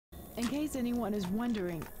In case anyone is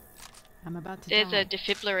wondering, I'm about to There's die. a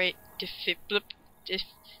defibrillate. Hey,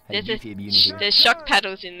 defib unit here. There's shock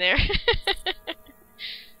paddles in there.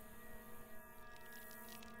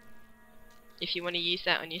 If you want to use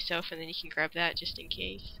that on yourself, and then you can grab that just in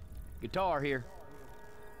case. Guitar here.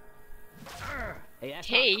 Hey, that's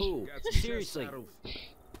Hey. not cool. Seriously.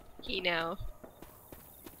 He now.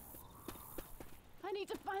 I need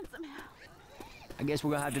to find some help. I guess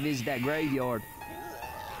we're gonna have to visit that graveyard.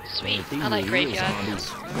 Sweet. These I like are real graveyards. zombies.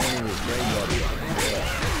 Going in this graveyard.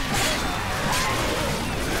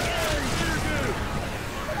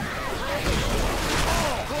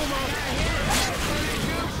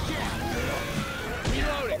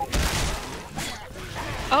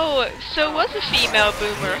 Oh, so it was a female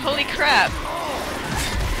boomer. Holy crap.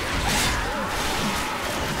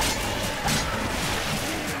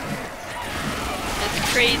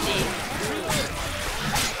 That's crazy.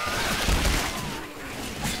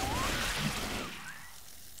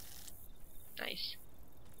 Nice.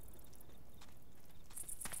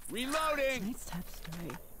 Reloading! Tonight's top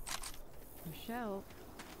story. Rochelle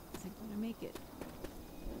isn't gonna make it.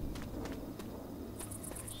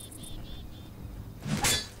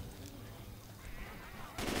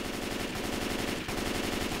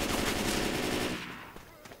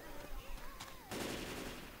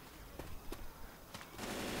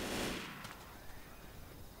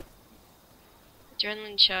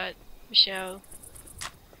 Adrenaline shot, Michelle.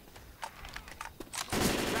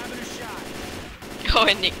 Grabbing a shot. Oh,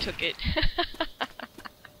 and Nick took it.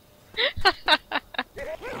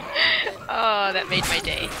 Oh, that made my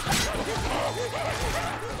day.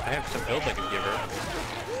 I have some build I can give her.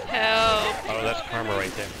 Help. Oh, that's karma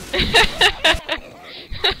right there.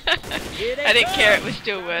 I didn't care, it was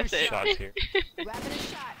still worth it. Shots here. Grabbing a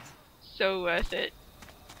shot. So worth it.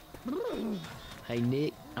 Hey,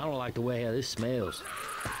 Nick. I don't like the way how this smells.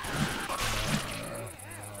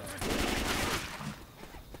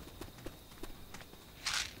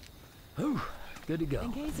 Whew. Good to go.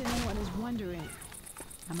 In case anyone is wondering,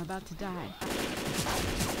 I'm about to die.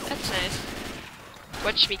 That's nice.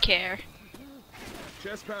 Watch me care.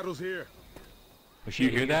 Chest paddles here. You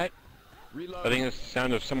hear that? Reload. I think it's the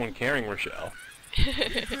sound of someone carrying Rochelle. Unit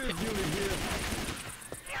here.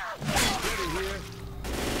 Ready here.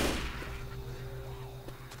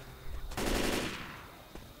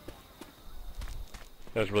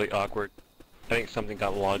 That was really awkward. I think something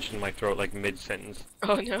got lodged in my throat like mid-sentence.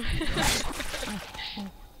 Oh no.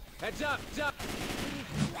 Heads up, heads up.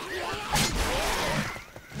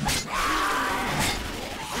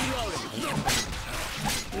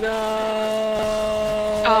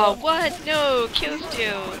 No. Oh, what? No, kill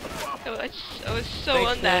steal. I was so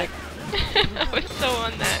Thanks, on that. Nick. I was so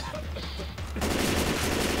on that.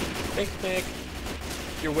 Thanks, Nick.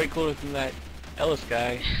 You're way cooler than that Ellis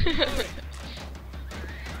guy.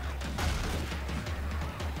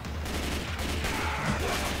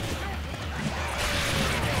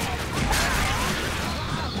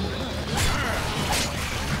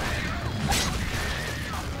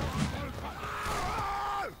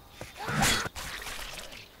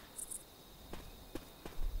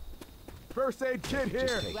 First aid kit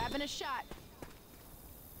here. Grabbing a shot.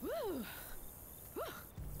 Woo.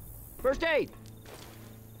 First aid.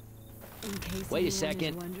 In case Wait a anyone is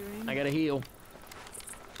second. wondering, I gotta heal.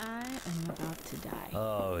 I am about to die.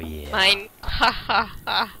 Oh, yeah. Mine. Ha ha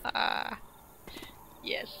ha ha.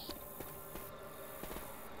 Yes.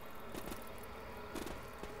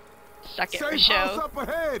 Suck it, Safe house Rochelle. up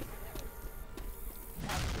ahead.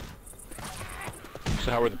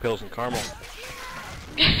 So how were the pills and caramel?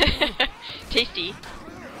 Tasty.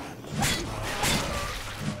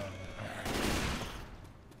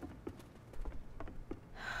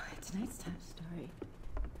 Tonight's top story.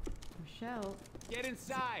 Rochelle, Get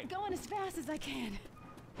inside. going as fast as I can.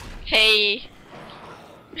 Hey.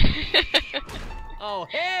 Oh,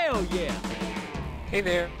 hell yeah. Hey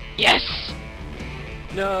there. Yes.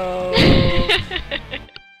 No.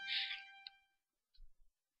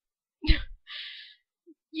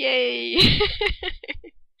 Yay.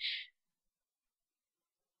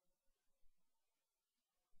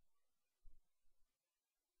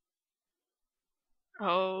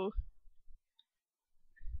 Oh.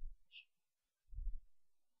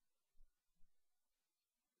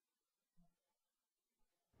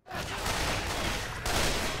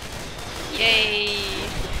 Yay.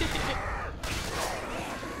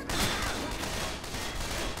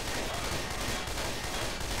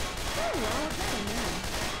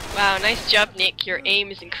 Wow, nice job, Nick. Your aim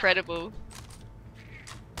is incredible.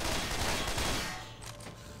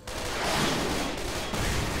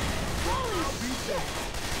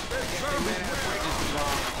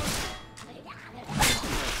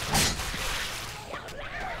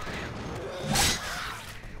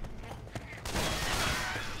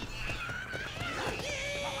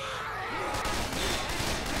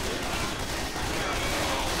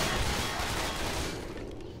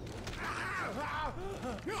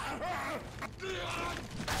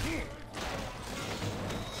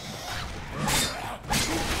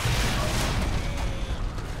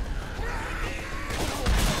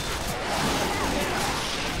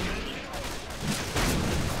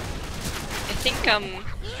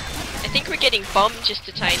 I think we're getting bombed just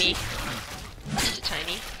a tiny. Just a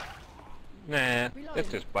tiny. Nah, that's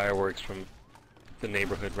just fireworks from the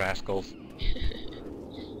neighborhood rascals.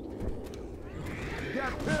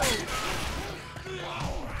 Got pills.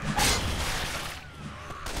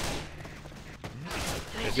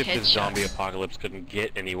 As if this zombie apocalypse couldn't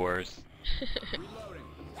get any worse.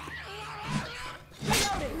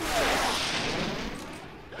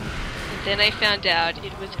 And then I found out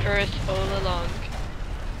it was Earth all along.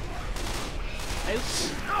 Hey,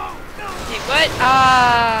 what?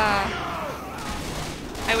 Ah!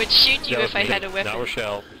 I would shoot you if I had a weapon. Not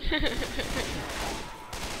Rochelle.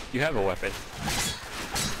 You have a weapon.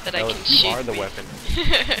 That I can shoot. You are the with. weapon.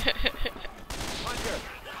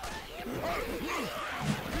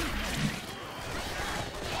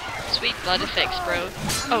 Sweet blood effects, bro.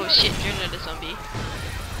 Oh shit, you're not a zombie.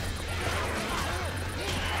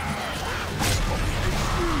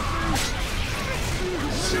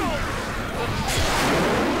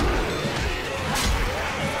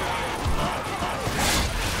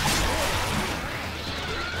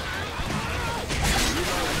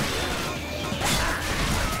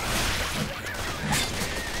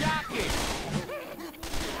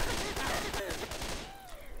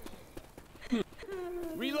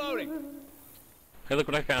 Reloading. Hey, look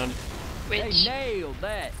what I found. Which? Nailed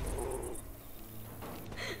that.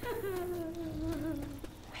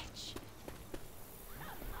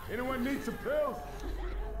 Anyone need some pills?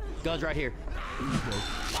 Guns right here.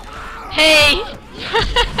 Hey!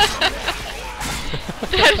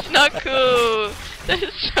 That's not cool. That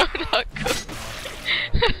is so not cool.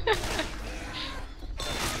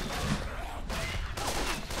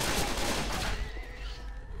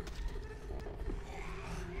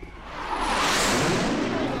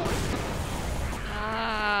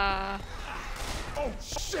 Ah. Oh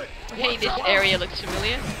shit! Hey, this area looks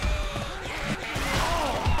familiar.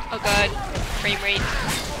 Oh god, frame rate.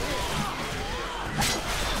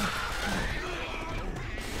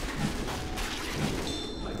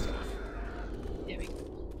 There we go.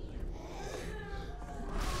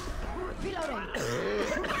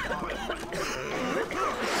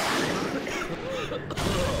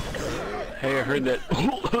 Hey, I heard that.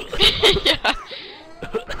 Yeah.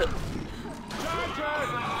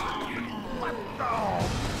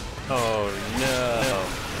 Oh no.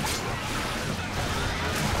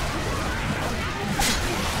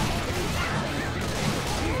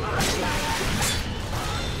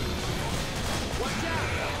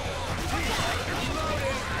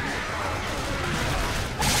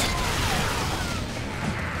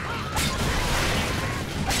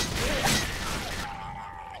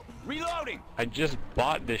 Reloading. I just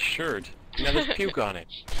bought this shirt. Now there's puke on it.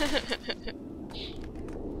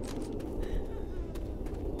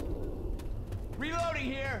 Reloading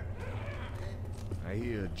here. I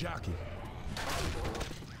hear a jockey.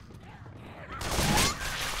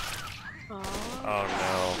 Oh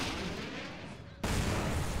no.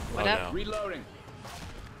 What Oh, up? no. Reloading.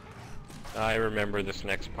 I remember this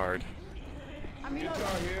next part. Guitar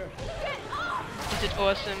here. Is it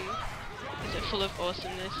awesome? Is it full of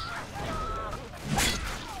awesomeness?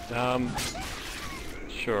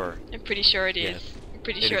 Sure. I'm pretty sure it is. Yes. I'm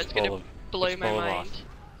pretty It sure is it's gonna full of- blow it's my full of mind. awesome.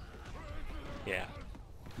 Yeah.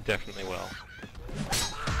 Definitely will.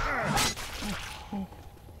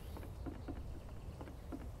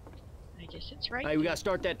 I guess it's right. Hey, we gotta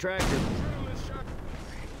start that tractor.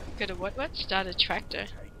 Gotta what? Start a tractor.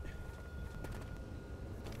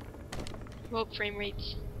 Well, frame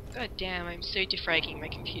rates. God damn, I'm so defragging my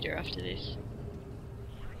computer after this.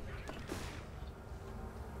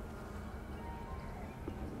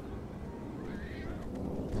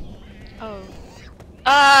 Oh.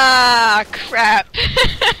 Ah, crap!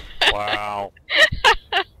 Wow.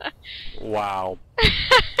 Wow.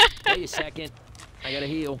 Wait a second. I gotta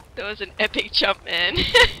heal. That was an epic jump, man.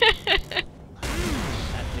 That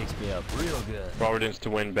fixed me up real good. Robert is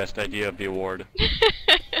to win Best Idea of the award.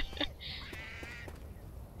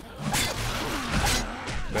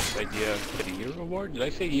 Best Idea of the Year award? Did I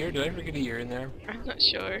say year? Did I ever get a year in there? I'm not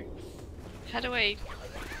sure. How do I...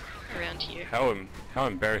 around here? How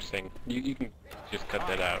embarrassing. You can just cut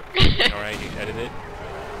that out. Alright, you edit it.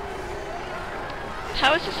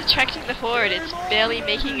 How is this attracting the horde? It's barely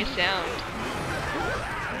making a sound.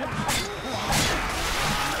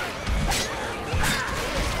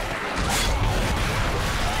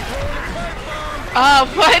 Ah,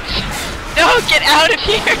 what? No, get out of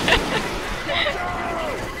here!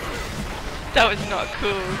 That was not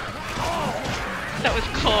cool. That was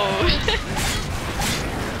cold.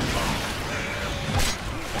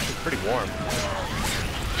 It's pretty warm.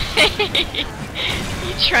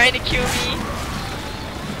 You trying to kill me?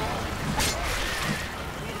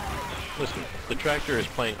 Listen, the tractor is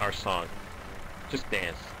playing our song. Just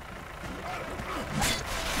dance.